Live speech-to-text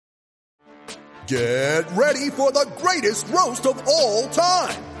Get ready for the greatest roast of all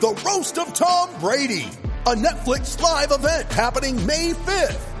time. The Roast of Tom Brady. A Netflix live event happening May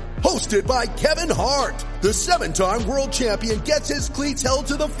 5th. Hosted by Kevin Hart. The 7-time world champion gets his cleats held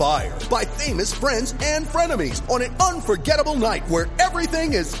to the fire by famous friends and frenemies on an unforgettable night where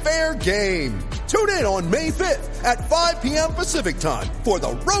everything is fair game. Tune in on May 5th at 5 p.m. Pacific time for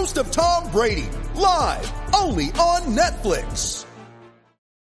the Roast of Tom Brady. Live only on Netflix.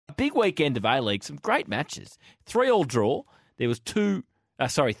 Big weekend of A-League, some great matches. 3-all draw. There was 3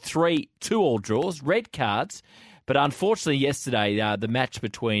 2-all draws, red cards. But unfortunately yesterday, the match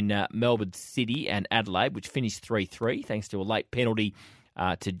between Melbourne City and Adelaide, which finished 3-3, thanks to a late penalty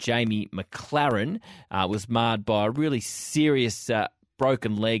to Jamie McLaren, was marred by a really serious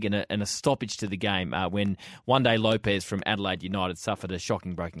broken leg and a stoppage to the game when Juande Lopez from Adelaide United suffered a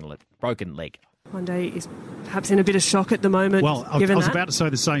shocking broken leg. Juande is perhaps in a bit of shock at the moment. Well, I was about to say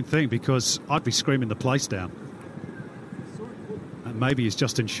the same thing because I'd be screaming the place down. And maybe he's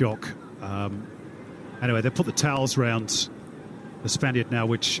just in shock. Anyway, they put the towels round the Spaniard now,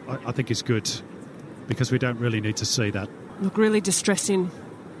 which I think is good because we don't really need to see that. Look, really distressing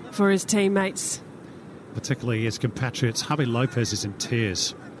for his teammates. Particularly his compatriots. Javi Lopez is in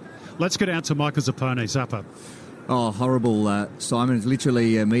tears. Let's go down to Michael Zappone. Zappa. Oh, horrible, Simon. It's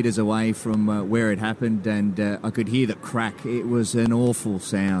literally metres away from where it happened, and I could hear the crack. It was an awful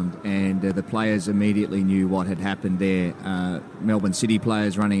sound, and the players immediately knew what had happened there. Melbourne City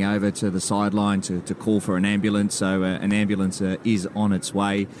players running over to the sideline to call for an ambulance, so an ambulance is on its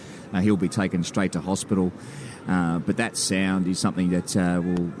way. He'll be taken straight to hospital. But that sound is something that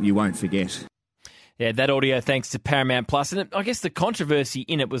you won't forget. Yeah, that audio thanks to Paramount Plus. And I guess the controversy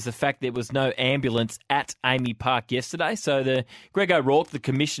in it was the fact there was no ambulance at Amy Park yesterday. So Greg O'Rourke, the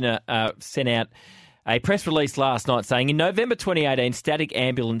commissioner, sent out a press release last night saying in November 2018, static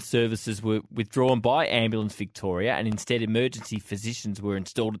ambulance services were withdrawn by Ambulance Victoria and instead emergency physicians were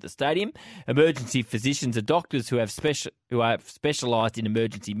installed at the stadium. Emergency physicians are doctors who have specialised in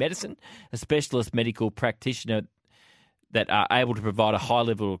emergency medicine, a specialist medical practitioner that are able to provide a higher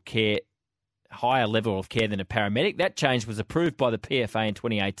level of care than a paramedic. That change was approved by the PFA in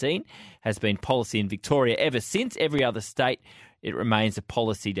 2018, has been policy in Victoria ever since. Every other state, it remains a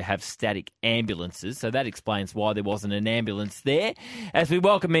policy to have static ambulances. So that explains why there wasn't an ambulance there. As we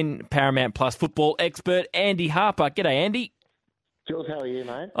welcome in Paramount Plus football expert Andy Harper. G'day, Andy. Jules, how are you,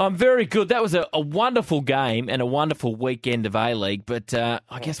 mate? I'm very good. That was a wonderful game and a wonderful weekend of A-League, but I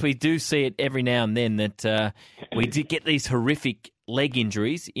guess we do see it every now and then that we did get these horrific leg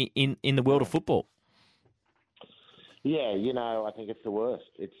injuries in the world of football. Yeah, I think it's the worst.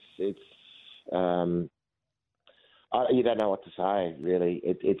 You don't know what to say, really.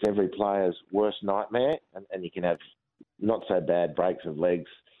 It's every player's worst nightmare, and you can have not so bad breaks of legs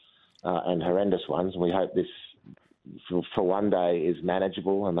and horrendous ones. We hope this, for one day, is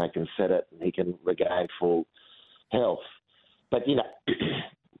manageable and they can set it and he can regain full health. But,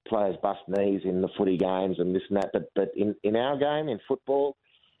 players bust knees in the footy games and this and that. But in our game, in football,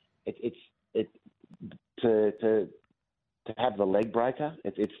 to have the leg breaker,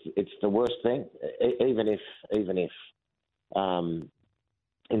 it's the worst thing. Even if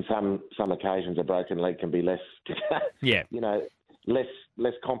in some occasions a broken leg can be less,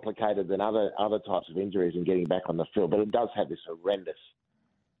 less complicated than other types of injuries in getting back on the field. But it does have this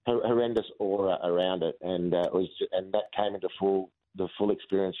horrendous aura around it, and that came into the full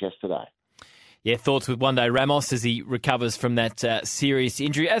experience yesterday. Yeah, thoughts with Juande Ramos as he recovers from that serious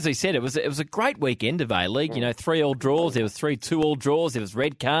injury. As he said, it was a great weekend of A-League. 3-all draws, there was 3 2-all draws, there was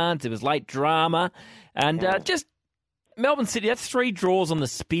red cards, there was late drama, and just Melbourne City. That's 3 draws on the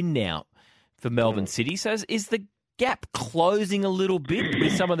spin now for Melbourne City. So is the gap closing a little bit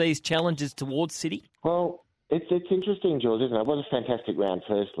with some of these challenges towards City? Well, it's interesting, George, isn't it? It was a fantastic round,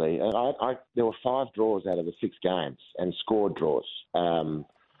 firstly. There were 5 draws out of the 6 games and scored draws.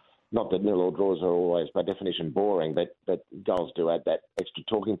 Not that nil-all draws are always, by definition, boring, but goals do add that extra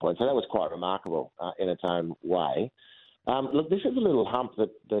talking point. So that was quite remarkable in its own way. Look, this is a little hump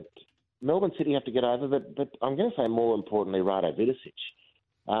that Melbourne City have to get over, but I'm going to say more importantly, Rado Vidicic.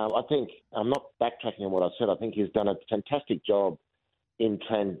 I think, I'm not backtracking on what I said, I think he's done a fantastic job in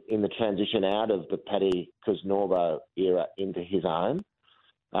the transition out of the Paddy Kusnorbo era into his own.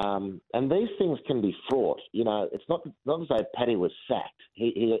 And these things can be fraught. It's not as though Paddy was sacked.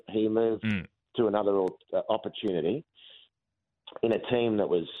 He moved to another opportunity in a team that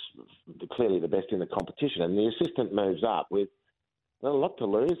was clearly the best in the competition. And the assistant moves up with a lot to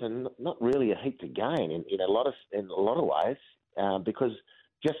lose and not really a heap to gain in a lot of ways, because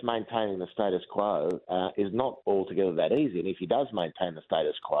just maintaining the status quo is not altogether that easy. And if he does maintain the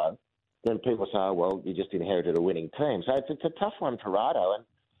status quo, then people say, oh, well, you just inherited a winning team. So it's a tough one for Rado, and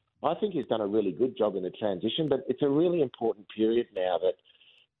I think he's done a really good job in the transition, but it's a really important period now that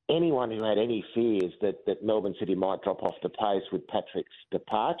anyone who had any fears that Melbourne City might drop off the pace with Patrick's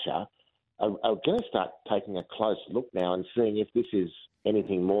departure are going to start taking a close look now and seeing if this is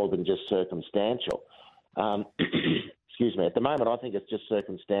anything more than just circumstantial. Excuse me. At the moment, I think it's just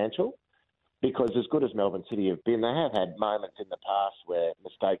circumstantial because as good as Melbourne City have been, they have had moments in the past where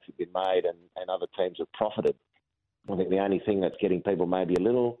mistakes have been made and other teams have profited. I think the only thing that's getting people maybe a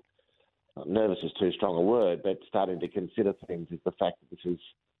little nervous is too strong a word, but starting to consider things is the fact that this is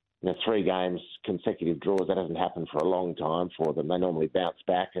 3 games, consecutive draws. That hasn't happened for a long time for them. They normally bounce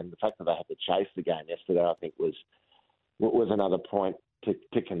back, and the fact that they had to chase the game yesterday, I think, was another point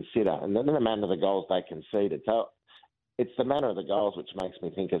to consider. And then the manner of the goals they conceded. So it's the manner of the goals which makes me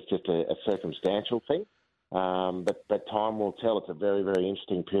think it's just a circumstantial thing. But time will tell. It's a very, very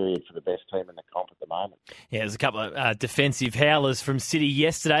interesting period for the best team in the comp at the moment. Yeah, there's a couple of defensive howlers from City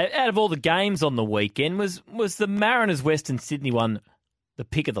yesterday. Out of all the games on the weekend, was the Mariners Western Sydney one the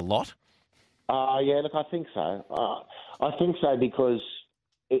pick of the lot? Yeah, look, I think so. I think so because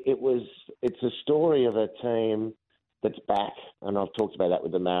it's a story of a team that's back, and I've talked about that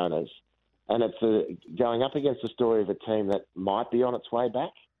with the Mariners, and it's going up against the story of a team that might be on its way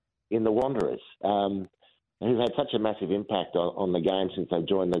back in the Wanderers, who've had such a massive impact on the game since they've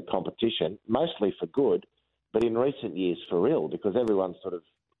joined the competition, mostly for good, but in recent years for ill, because everyone sort of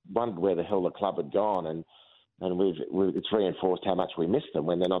wondered where the hell the club had gone, and it's reinforced how much we miss them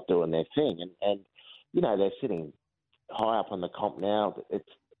when they're not doing their thing. And they're sitting high up on the comp now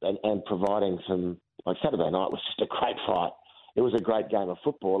and providing some, like Saturday night was just a great fight. It was a great game of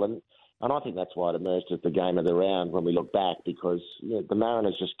football, and I think that's why it emerged as the game of the round when we look back, because the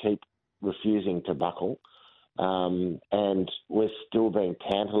Mariners just keep refusing to buckle, and we're still being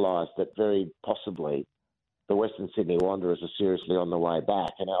tantalised that very possibly the Western Sydney Wanderers are seriously on the way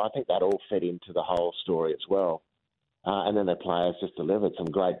back. And I think that all fed into the whole story as well. And then the players just delivered some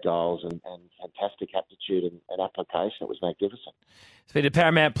great goals and fantastic aptitude and application. It was magnificent. Speaking to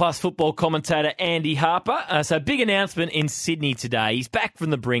Paramount Plus football commentator Andy Harper. So big announcement in Sydney today. He's back from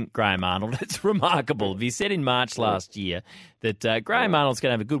the brink, Graham Arnold. It's remarkable. He said in March last year that Graham Arnold's going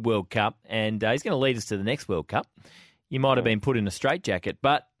to have a good World Cup and he's going to lead us to the next World Cup. You might have been put in a straitjacket,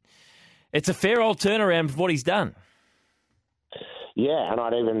 but it's a fair old turnaround for what he's done. Yeah, and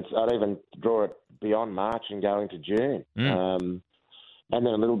I'd even draw it beyond March and go into June, and then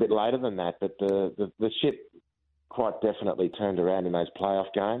a little bit later than that. But the ship quite definitely turned around in those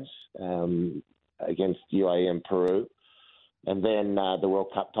playoff games against UAE and Peru, and then the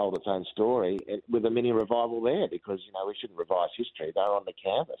World Cup told its own story with a mini revival there, because we shouldn't revise history. They were on the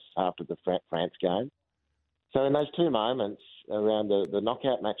canvas after the France game. So in those 2 moments around the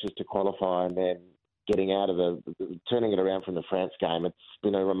knockout matches to qualify and then getting out of turning it around from the France game, it's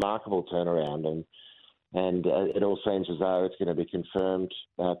been a remarkable turnaround, and it all seems as though it's going to be confirmed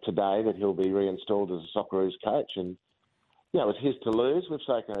today that he'll be reinstalled as a Socceroos coach. And it's his to lose. We've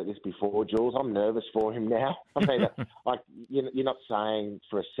spoken about this before, Jules. I'm nervous for him now. I mean, you're not saying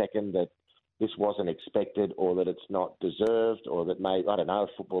for a second that this wasn't expected or that it's not deserved or that I don't know if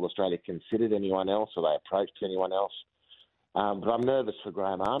Football Australia considered anyone else or they approached anyone else. But I'm nervous for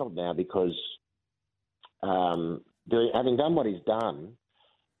Graham Arnold now because having done what he's done,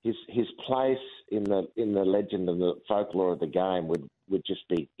 his place in the legend and the folklore of the game would just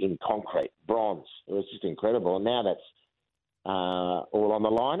be in concrete, bronze. It was just incredible. And now that's all on the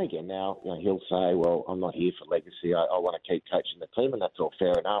line again. Now he'll say, well, I'm not here for legacy. I want to keep coaching the team, and that's all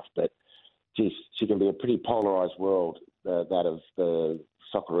fair enough. But geez, she can be a pretty polarised world, that of the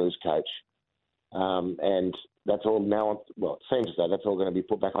Socceroos coach. And that's all now, well, it seems as though that's all going to be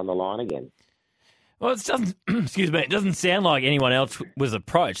put back on the line again. Well, it doesn't, excuse me, it doesn't sound like anyone else was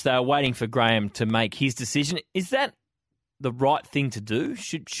approached. They were waiting for Graham to make his decision. Is that the right thing to do?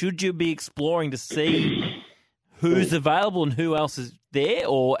 Should you be exploring to see who's available and who else is there?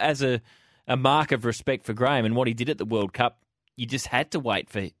 Or as a mark of respect for Graham and what he did at the World Cup, you just had to wait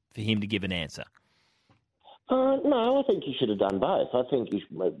for him to give an answer? No, I think he should have done both. I think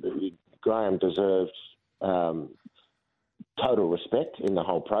Graham deserved total respect in the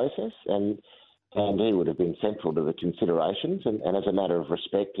whole process, and he would have been central to the considerations. And as a matter of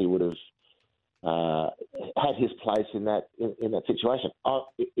respect, he would have had his place in that situation.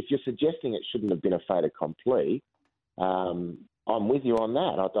 If you're suggesting it shouldn't have been a fait accompli, I'm with you on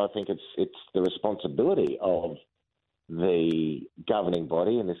that. I think it's the responsibility of the governing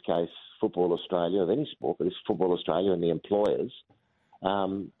body, in this case Football Australia, of any sport, but it's Football Australia and the employers,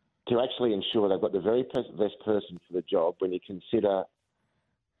 to actually ensure they've got the very best person for the job when you consider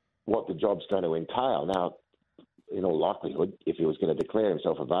what the job's going to entail. Now, in all likelihood, if he was going to declare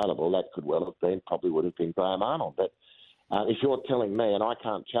himself available, that could well have been, probably would have been Graham Arnold. But if you're telling me, and I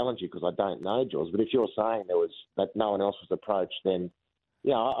can't challenge you because I don't know, Jules, but if you're saying that no one else was approached, then,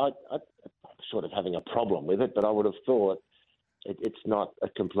 I'm sort of having a problem with it, but I would have thought it's not a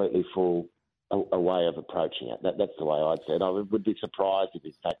completely full a way of approaching it. That's the way I'd say it. I would be surprised if,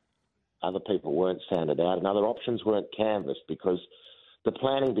 in fact, other people weren't sounded out and other options weren't canvassed, because the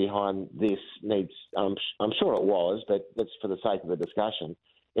planning behind this needs, I'm sure it was, but that's for the sake of the discussion,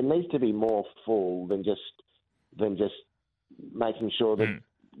 it needs to be more full than just making sure that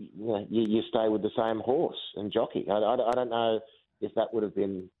you stay with the same horse and jockey. I don't know if that would have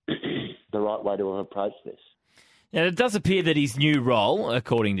been the right way to have approached this. Now, it does appear that his new role,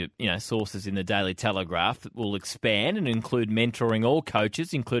 according to sources in the Daily Telegraph, will expand and include mentoring all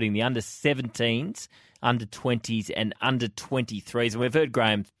coaches, including the under-17s, under-20s and under-23s. And we've heard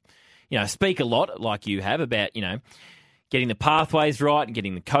Graham, speak a lot, like you have, about, getting the pathways right and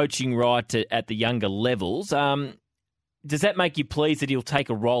getting the coaching right at the younger levels. Does that make you pleased that he'll take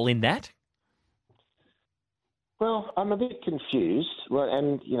a role in that? Well, I'm a bit confused. Well,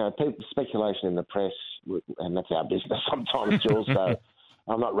 and, speculation in the press, and that's our business sometimes, Jules, so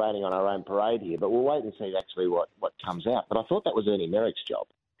I'm not raining on our own parade here, but we'll wait and see actually what comes out. But I thought that was Ernie Merrick's job.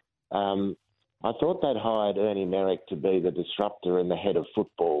 I thought they'd hired Ernie Merrick to be the disruptor and the head of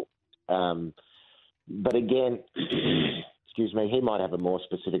football. But again, excuse me, he might have a more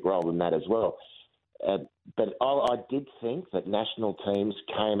specific role than that as well. But I did think that national teams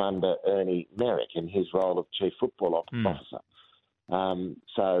came under Ernie Merrick in his role of chief football officer.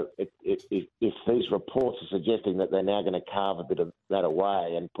 So if these reports are suggesting that they're now going to carve a bit of that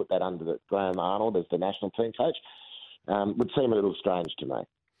away and put that under Graham Arnold as the national team coach, would seem a little strange to me.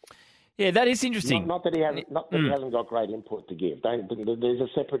 Yeah, that is interesting. Not that he hasn't got great input to give. There's a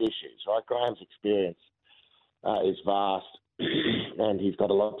separate issues, right? Graham's experience is vast. And he's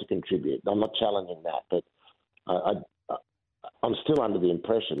got a lot to contribute. I'm not challenging that, but I'm still under the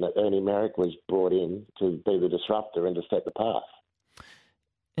impression that Ernie Merrick was brought in to be the disruptor and to set the path.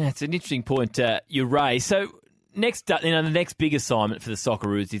 Yeah, it's an interesting point you raise. So the next big assignment for the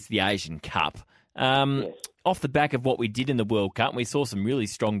Socceroos is the Asian Cup. Yes. Off the back of what we did in the World Cup, we saw some really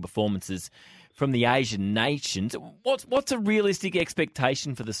strong performances from the Asian nations. What's a realistic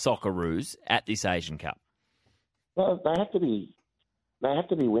expectation for the Socceroos at this Asian Cup? Well, they have to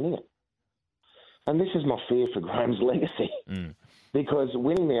be winning it. And this is my fear for Graham's legacy. Because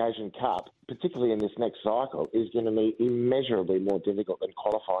winning the Asian Cup, particularly in this next cycle, is going to be immeasurably more difficult than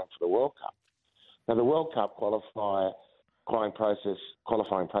qualifying for the World Cup. Now, the World Cup qualifying process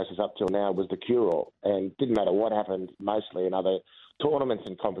up till now was the cure-all, and didn't matter what happened, mostly in other tournaments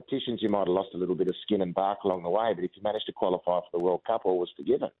and competitions, you might have lost a little bit of skin and bark along the way, but if you managed to qualify for the World Cup, all was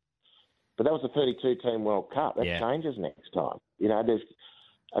forgiven. But that was a 32-team World Cup. That changes next time.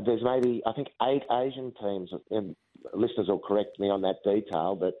 There's maybe, I think, 8 Asian teams, and listeners will correct me on that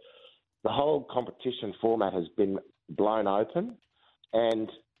detail, but the whole competition format has been blown open,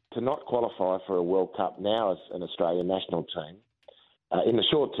 and to not qualify for a World Cup now as an Australian national team, in the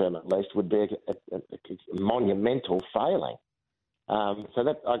short term at least, would be a monumental failing. So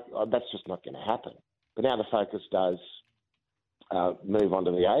that's just not going to happen. But now the focus does move on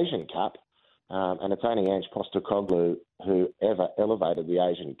to the Asian Cup, and it's only Ange Postecoglou who ever elevated the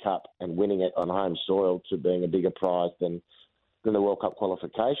Asian Cup and winning it on home soil to being a bigger prize than the World Cup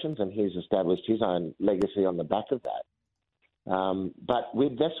qualifications, and he's established his own legacy on the back of that. But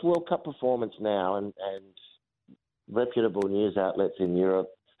with this World Cup performance now and reputable news outlets in Europe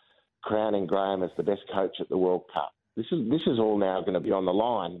crowning Graham as the best coach at the World Cup, this is all now going to be on the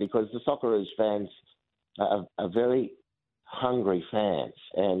line, because the Socceroos fans are very hungry fans,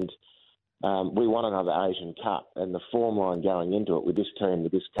 and we want another Asian Cup, and the form line going into it with this team,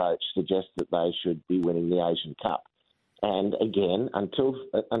 with this coach, suggests that they should be winning the Asian Cup. And again, until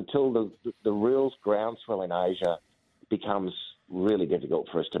the real groundswell in Asia becomes really difficult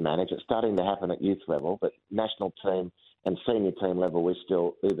for us to manage. It's starting to happen at youth level, but national team and senior team level, we're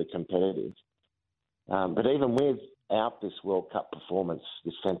still uber competitive. But even without this World Cup performance,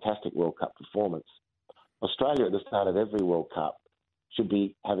 this fantastic World Cup performance, Australia at the start of every World Cup should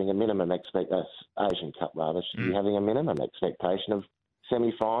be having a minimum Asian Cup rather, should be having a minimum expectation of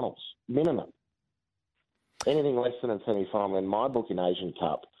semi-finals. Minimum. Anything less than a semi-final in my book in Asian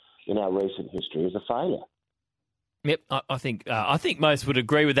Cup in our recent history is a failure. Yep, I think most would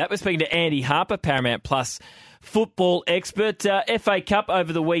agree with that. We're speaking to Andy Harper, Paramount Plus football expert. FA Cup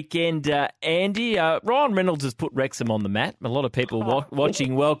over the weekend, Andy. Ryan Reynolds has put Wrexham on the mat. A lot of people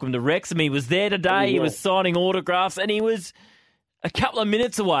watching Welcome to Wrexham. He was there today. He was signing autographs, and he was a couple of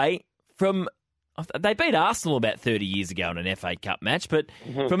minutes away from... They beat Arsenal about 30 years ago in an FA Cup match, but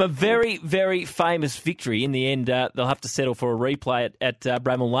from a very, very famous victory. In the end, they'll have to settle for a replay at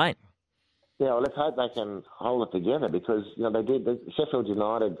Bramall Lane. Yeah, well, let's hope they can hold it together because they did. Sheffield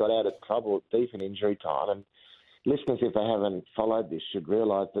United got out of trouble deep in injury time, and listeners, if they haven't followed this, should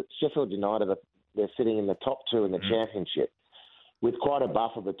realise that Sheffield United they're sitting in the top two in the Championship, with quite a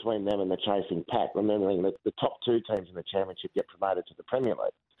buffer between them and the chasing pack. Remembering that the top two teams in the Championship get promoted to the Premier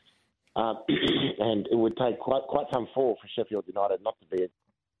League. And it would take quite some fall for Sheffield United not to be a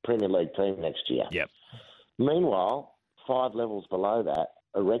Premier League team next year. Yep. Meanwhile, 5 levels below that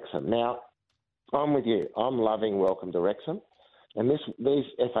are Wrexham. Now, I'm with you. I'm loving Welcome to Wrexham. And these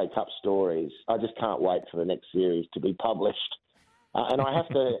FA Cup stories, I just can't wait for the next series to be published. And I have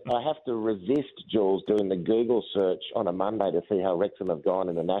to resist, Jules, doing the Google search on a Monday to see how Wrexham have gone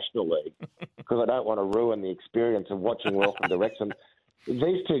in the National League because I don't want to ruin the experience of watching Welcome to Wrexham.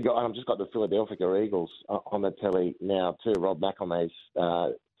 These two guys, I've just got the Philadelphia Eagles on the telly now too. Rob McElnay's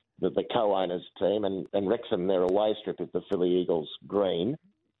the co-owners team, and Wrexham, their away strip is the Philly Eagles green.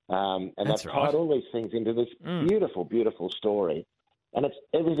 And That's they've right. tied all these things into this beautiful, beautiful story. And it's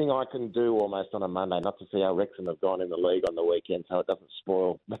everything I can do almost on a Monday not to see how Wrexham have gone in the league on the weekend so it doesn't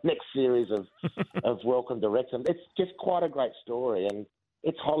spoil the next series of Welcome to Wrexham. It's just quite a great story, and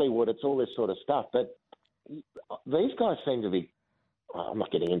it's Hollywood, it's all this sort of stuff. But these guys seem to be, I'm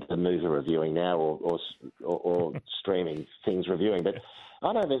not getting into the movie reviewing now or streaming things reviewing, but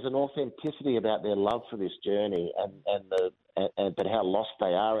I know there's an authenticity about their love for this journey but how lost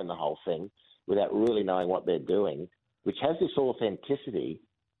they are in the whole thing without really knowing what they're doing, which has this authenticity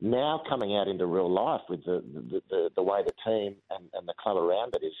now coming out into real life with the way the team and the club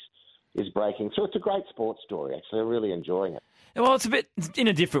around it is breaking. So it's a great sports story, actually. I'm really enjoying it. Well, it's a bit in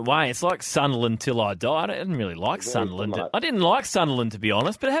a different way. It's like Sunderland till I die. I didn't really like Sunderland. similar. I didn't like Sunderland, to be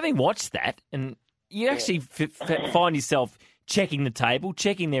honest, but having watched that, and you actually find yourself checking the table,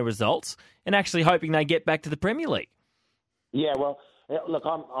 checking their results, and actually hoping they get back to the Premier League. Yeah, well, look,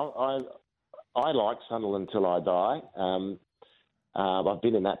 I like Sunderland till I die. I've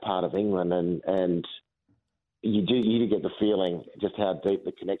been in that part of England, and you do get the feeling just how deep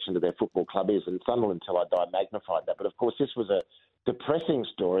the connection to their football club is, and Sunderland till I die magnified that. But of course, this was a depressing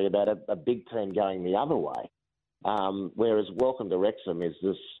story about a big team going the other way, whereas Welcome to Wrexham is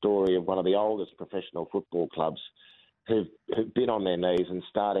the story of one of the oldest professional football clubs who've been on their knees and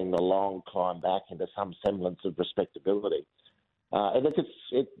starting the long climb back into some semblance of respectability. And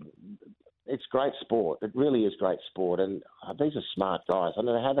it's great sport. It really is great sport, and these are smart guys. I don't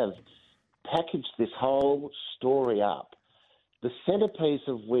know how they've packaged this whole story up, the centrepiece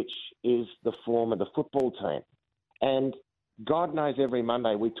of which is the form of the football team. And God knows every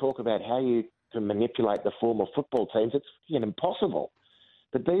Monday we talk about how you can manipulate the form of football teams. It's impossible.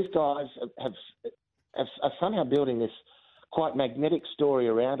 But these guys are somehow building this quite magnetic story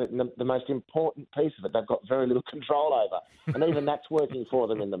around it, and the most important piece of it they've got very little control over, and even that's working for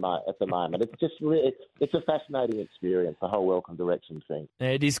them at the moment. It's just it's a fascinating experience, the whole Welcome to Wrexham thing.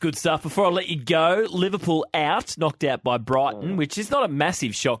 It is good stuff. Before I let you go, Liverpool out, knocked out by Brighton, which is not a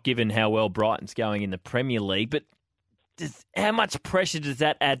massive shock given how well Brighton's going in the Premier League, but how much pressure does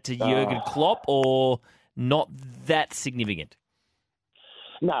that add to Jurgen Klopp, or not that significant?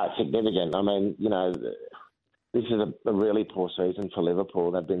 No, it's significant. I mean, this is a really poor season for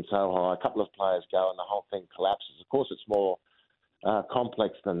Liverpool. They've been so high. A couple of players go and the whole thing collapses. Of course, it's more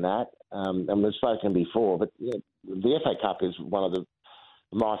complex than that. And we've spoken before, but the FA Cup is one of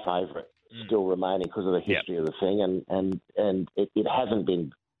my favourite still remaining because of the history of the thing. And it hasn't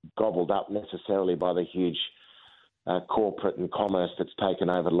been gobbled up necessarily by the huge corporate and commerce that's taken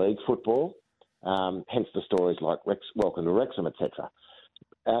over league football. Hence the stories like Welcome to Wrexham, etc.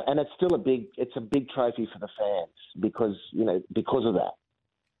 And it's still a big trophy for the fans because of that.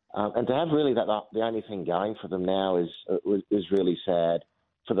 And to have really the only thing going for them now is really sad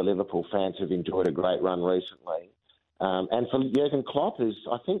for the Liverpool fans who've enjoyed a great run recently. And for Jurgen Klopp, who's,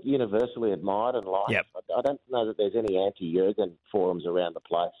 I think, universally admired and liked. Yep. I don't know that there's any anti-Jurgen forums around the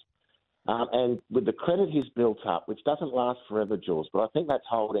place. And with the credit he's built up, which doesn't last forever, Jules, but I think that's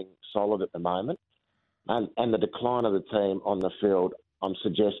holding solid at the moment. And the decline of the team on the field, I'm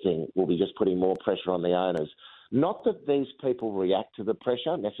suggesting, will be just putting more pressure on the owners. Not that these people react to the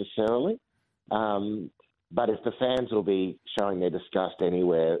pressure necessarily, but if the fans will be showing their disgust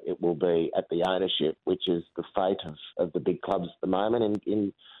anywhere, it will be at the ownership, which is the fate of the big clubs at the moment,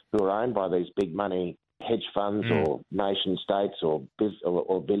 who are owned by these big money hedge funds or nation states or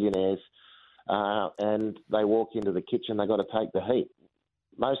billionaires, and they walk into the kitchen, they've got to take the heat.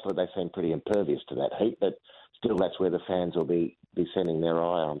 Mostly they seem pretty impervious to that heat, but still that's where the fans will be be sending their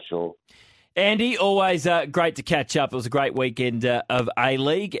eye, I'm sure. Andy, always great to catch up. It was a great weekend of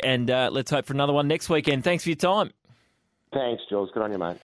A-League, and let's hope for another one next weekend. Thanks for your time. Thanks, Jules. Good on you, mate.